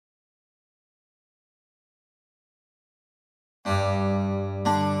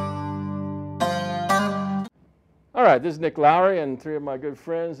All right, this is Nick Lowry and three of my good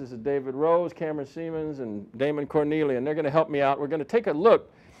friends. This is David Rose, Cameron Siemens, and Damon Cornelia, and they're going to help me out. We're going to take a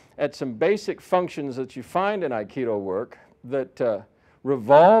look at some basic functions that you find in Aikido work that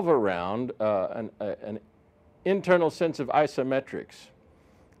revolve around an internal sense of isometrics.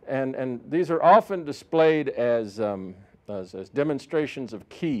 And these are often displayed as demonstrations of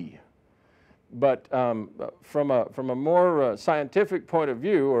ki. But from a more scientific point of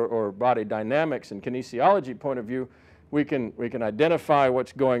view, or body dynamics and kinesiology point of view, we can identify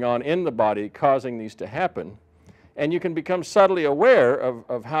what's going on in the body causing these to happen. And you can become subtly aware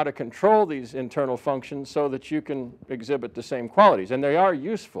of how to control these internal functions so that you can exhibit the same qualities. And they are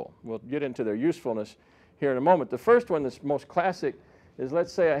useful. We'll get into their usefulness here in a moment. The first one that's most classic is,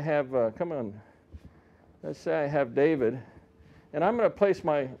 let's say I have, let's say I have David, and I'm going to place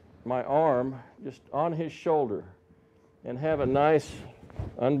my arm just on his shoulder and have a nice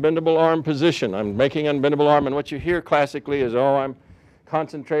unbendable arm position. I'm making unbendable arm, and what you hear classically is, oh, I'm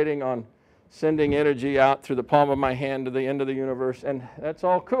concentrating on sending energy out through the palm of my hand to the end of the universe, and that's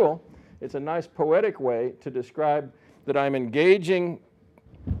all cool. It's a nice poetic way to describe that I'm engaging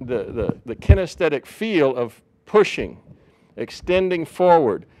the kinesthetic feel of pushing, extending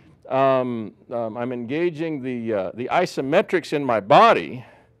forward. I'm engaging the isometrics in my body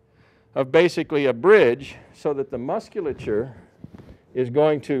of basically a bridge so that the musculature is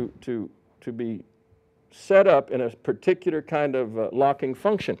going to be set up in a particular kind of locking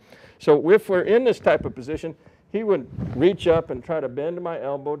function. So if we're in this type of position, he would reach up and try to bend my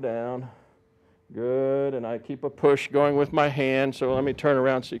elbow down. Good, and I keep a push going with my hand, so let me turn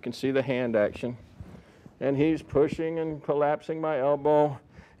around so you can see the hand action. And he's pushing and collapsing my elbow,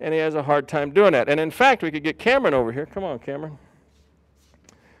 and he has a hard time doing that. And in fact, we could get Cameron over here. Come on, Cameron.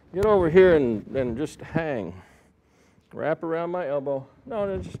 Get over here and just hang. Wrap around my elbow.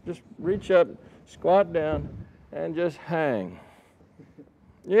 No, just reach up, squat down, and just hang.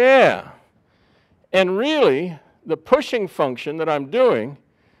 Yeah. And really, the pushing function that I'm doing,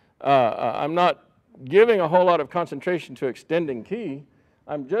 I'm not giving a whole lot of concentration to extending ki.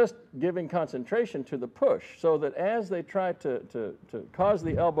 I'm just giving concentration to the push so that as they try to cause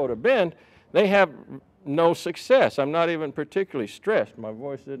the elbow to bend, they have no success. I'm not even particularly stressed. My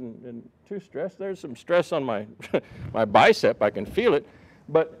voice isn't too stressed. There's some stress on my, my bicep. I can feel it,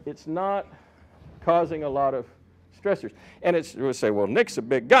 but it's not causing a lot of stressors. And we'll say, well, Nick's a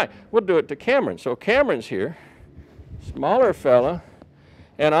big guy. We'll do it to Cameron. So Cameron's here, smaller fella,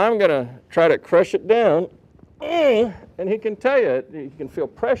 and I'm going to try to crush it down. And he can tell you, he can feel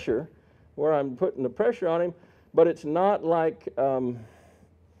pressure where I'm putting the pressure on him, but it's not like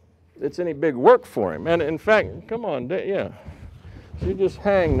it's any big work for him. And in fact, come on, yeah. So you just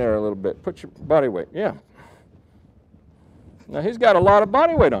hang there a little bit. Put your body weight, yeah. Now he's got a lot of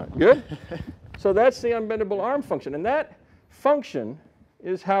body weight on it, good? So that's the unbendable arm function. And that function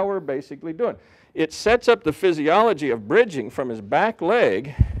is how we're basically doing. It sets up the physiology of bridging from his back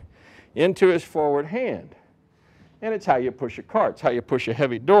leg into his forward hand. And it's how you push a car. It's how you push a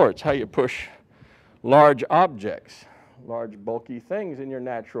heavy door. It's how you push large objects, large bulky things in your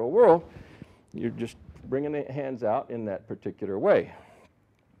natural world. You're just bringing the hands out in that particular way.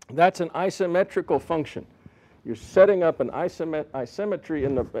 That's an isometrical function. You're setting up an isometry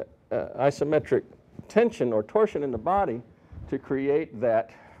in the isometric tension or torsion in the body to create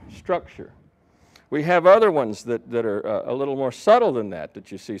that structure. We have other ones that are a little more subtle than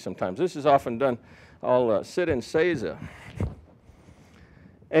that you see sometimes. This is often done. I'll sit in seiza.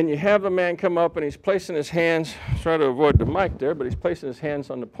 And you have the man come up and he's placing his hands, try to avoid the mic there, but he's placing his hands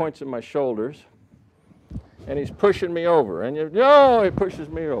on the points of my shoulders. And he's pushing me over. And he pushes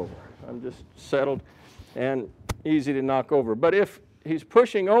me over. I'm just settled and easy to knock over. But if he's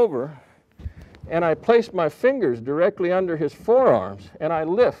pushing over and I place my fingers directly under his forearms and I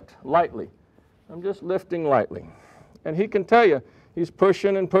lift lightly, I'm just lifting lightly. And he can tell you, he's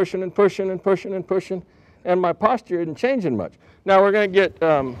pushing and pushing and pushing and pushing and pushing, and my posture isn't changing much. Now we're going to get,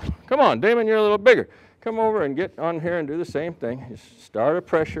 come on, Damon, you're a little bigger. Come over and get on here and do the same thing. Just start a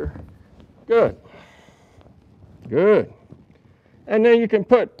pressure. Good. Good. And then you can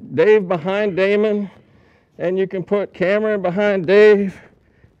put Dave behind Damon, and you can put Cameron behind Dave,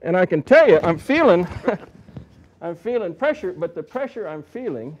 and I can tell you, I'm feeling pressure, but the pressure I'm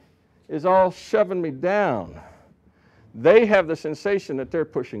feeling is all shoving me down. They have the sensation that they're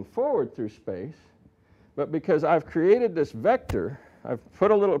pushing forward through space, but because I've created this vector, I've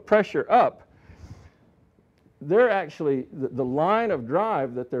put a little pressure up, they're actually, the line of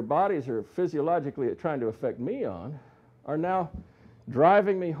drive that their bodies are physiologically trying to affect me on, are now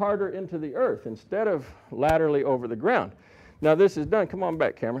driving me harder into the earth instead of laterally over the ground. Now this is done, come on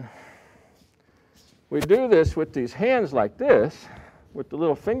back, Cameron. We do this with these hands like this, with the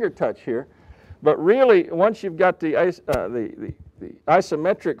little finger touch here. But really, once you've got the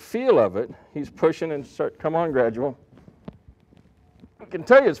isometric feel of it, he's pushing and come on, gradual. I can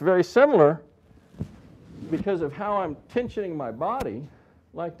tell you it's very similar because of how I'm tensioning my body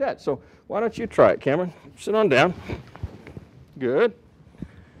like that. So why don't you try it, Cameron? Sit on down. Good.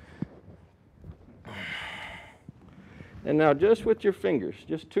 And now just with your fingers,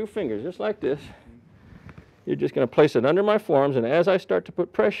 just 2 fingers, just like this, you're just going to place it under my forearms, and as I start to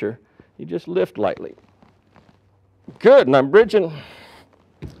put pressure, you just lift lightly. Good, and I'm bridging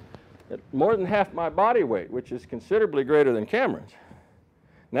at more than half my body weight, which is considerably greater than Cameron's.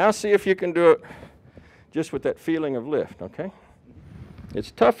 Now see if you can do it just with that feeling of lift, okay?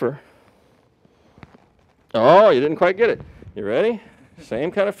 It's tougher. Oh, you didn't quite get it. You ready?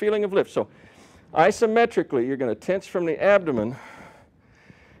 Same kind of feeling of lift. So isometrically, you're going to tense from the abdomen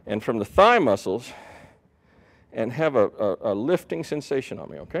and from the thigh muscles and have a lifting sensation on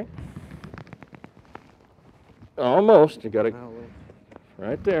me, okay? Almost. You got to,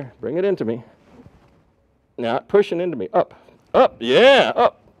 right there. Bring it into me. Now pushing into me. Up, up, yeah,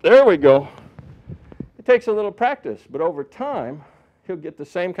 up. There we go. It takes a little practice, but over time, he'll get the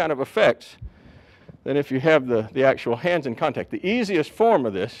same kind of effects than if you have the actual hands in contact. The easiest form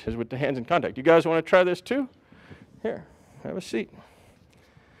of this is with the hands in contact. You guys want to try this too? Here, have a seat.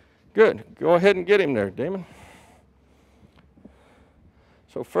 Good. Go ahead and get him there, Damon.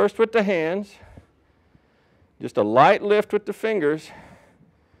 So first with the hands, just a light lift with the fingers,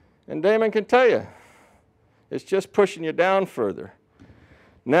 and Damon can tell you, it's just pushing you down further.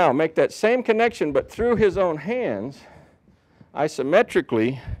 Now make that same connection, but through his own hands,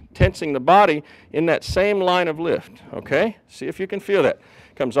 isometrically tensing the body in that same line of lift, okay? See if you can feel that.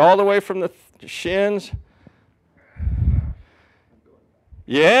 Comes all the way from the shins.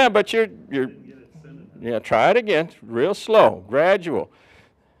 Yeah, but you're yeah, try it again. Real slow, gradual.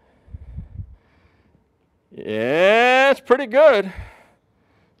 Yeah, it's pretty good.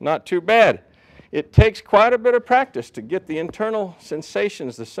 Not too bad. It takes quite a bit of practice to get the internal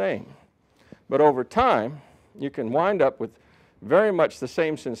sensations the same. But over time, you can wind up with very much the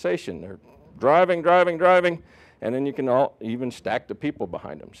same sensation. They're driving, driving, driving, and then you can even stack the people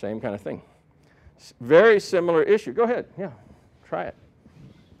behind them. Same kind of thing. Very similar issue. Go ahead. Yeah, try it.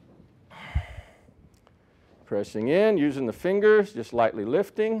 Pressing in, using the fingers, just lightly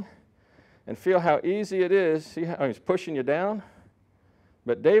lifting, and feel how easy it is. See how he's pushing you down?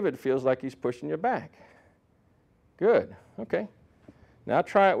 But David feels like he's pushing you back. Good. Okay. Now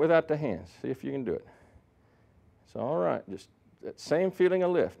try it without the hands. See if you can do it. It's all right. Just that same feeling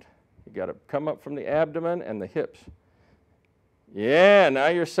of lift. You got to come up from the abdomen and the hips. Yeah, now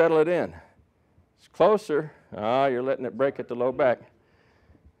you're settling it in. It's closer. Ah, you're letting it break at the low back.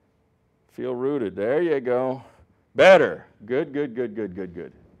 Feel rooted. There you go. Better. Good, good, good, good, good,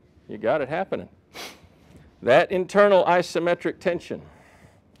 good. You got it happening. That internal isometric tension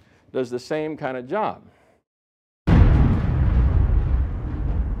does the same kind of job.